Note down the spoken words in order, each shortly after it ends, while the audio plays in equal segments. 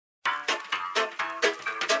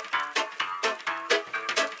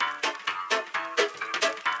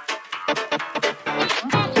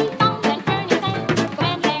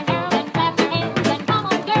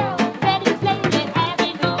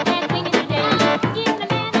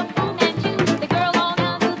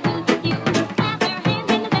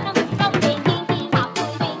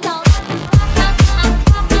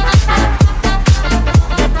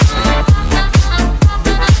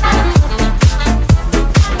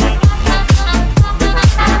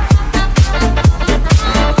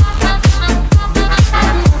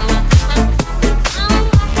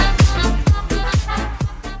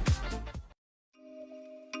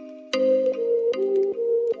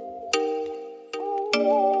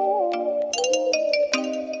Oh,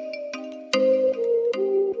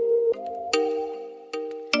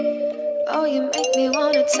 you make me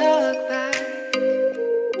wanna talk back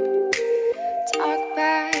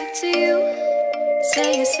to you.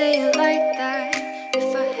 Say it like that.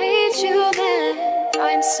 If I hate you, then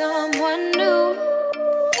find someone new.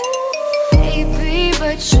 Baby,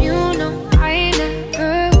 but you know I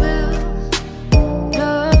never will.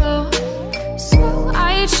 No, so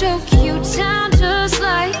I choke you down just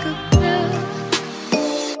like a pill.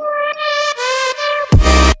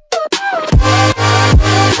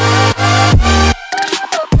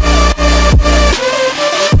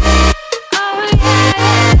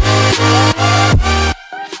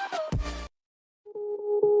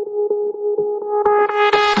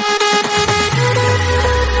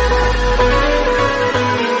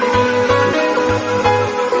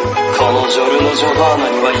ジョバーナ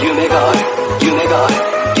には夢がある夢がある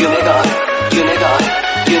夢がある夢がある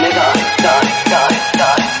夢がある誰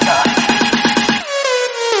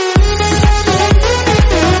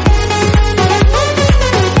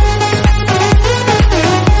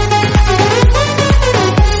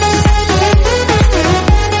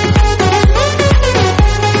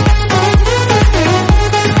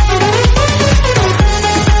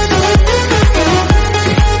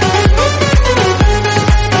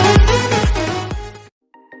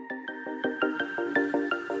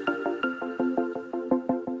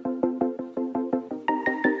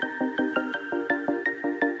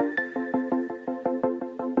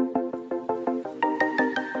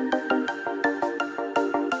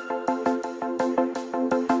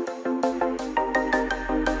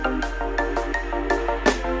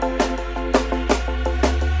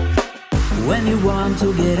When you want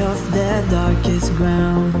to get off the darkest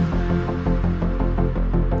ground,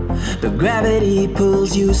 but gravity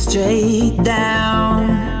pulls you straight down.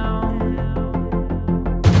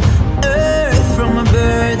 Earth from a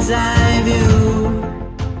bird's eye view.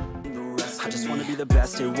 I just wanna be the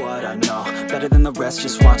best at what I know. Better than the rest,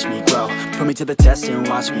 just watch me grow. Put me to the test and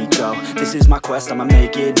watch me go. This is my quest, I'ma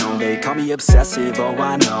make it known. They call me obsessive, oh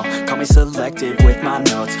I know. Call me selective with my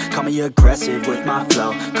notes. Call me aggressive with my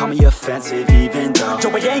flow. Call me offensive even though Joe,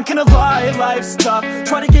 I ain't gonna lie, life's tough.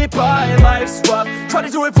 Try to get by, life's rough. Try to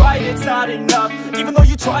do it right, it's not enough. Even though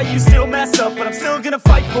you try, you still mess up. But I'm still gonna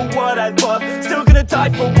fight for what I love. Still gonna die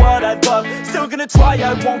for what I love. Still gonna try,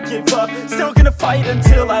 I won't give up. Still gonna fight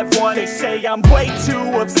until I've won. They say I'm way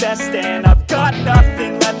too obsessed and I've got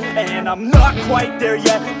nothing left. And I'm not quite there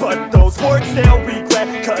yet, but those words they'll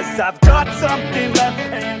regret. Cause I've got something left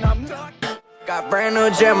and I'm not. Got brand new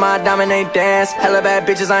gym, my dominate dance. Hella bad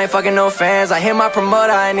bitches, I ain't fucking no fans. I hit my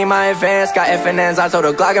promoter, I need my advance. Got FNNs, I told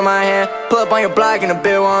a Glock in my hand. Pull up on your block and the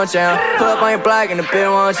bill won't jam. Pull up on your block and the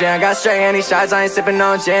bill won't jam. Got straight any shots, I ain't sipping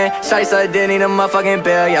on gin. Shawty said didn't need a motherfucking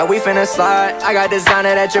bill. Yeah, we finna slide. I got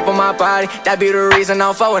designer that drip on my body. That be the reason I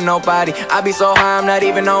don't fuck with nobody. I be so high, I'm not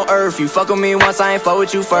even on earth. You fuck with me once, I ain't fuck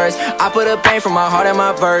with you first. I put a pain from my heart in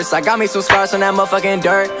my verse. I got me some scars from that motherfucking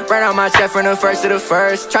dirt. Ran out my chest from the first to the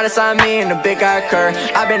first. Try to sign me in the big guy curve.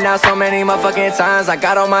 I've been down so many motherfucking times. I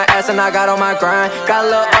got on my ass and I got on my grind. Got a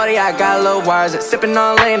little audio, I got a little wires. Sipping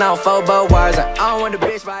on lean, on 4 Budweiser. I don't want the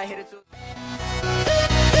bitch, but I hit it too.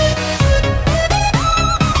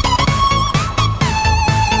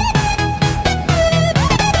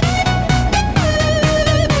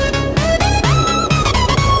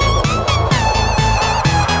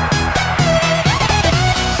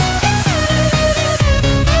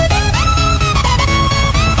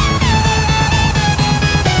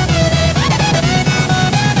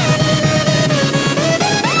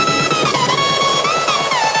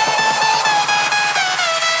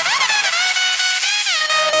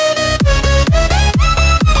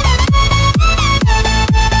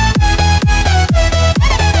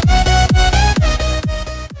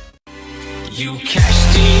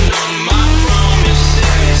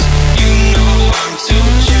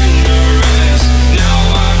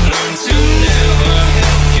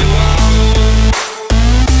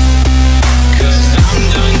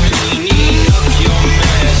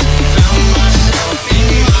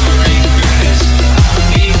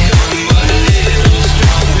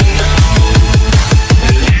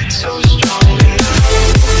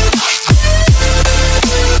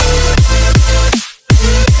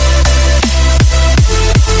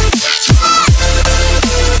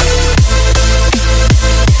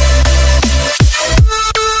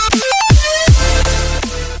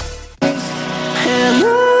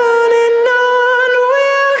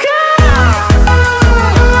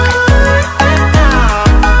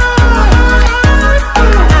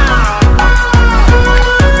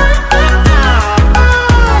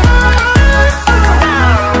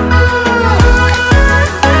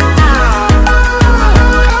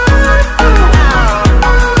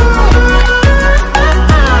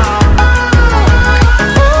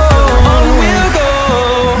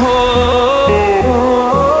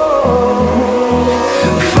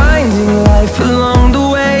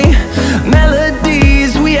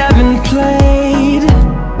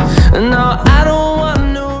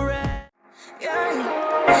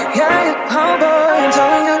 yeah, oh boy, I'm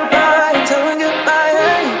telling goodbye, I'm telling goodbye,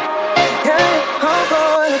 yeah, yeah, oh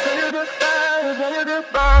boy, I'm telling goodbye, I'm telling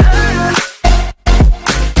goodbye.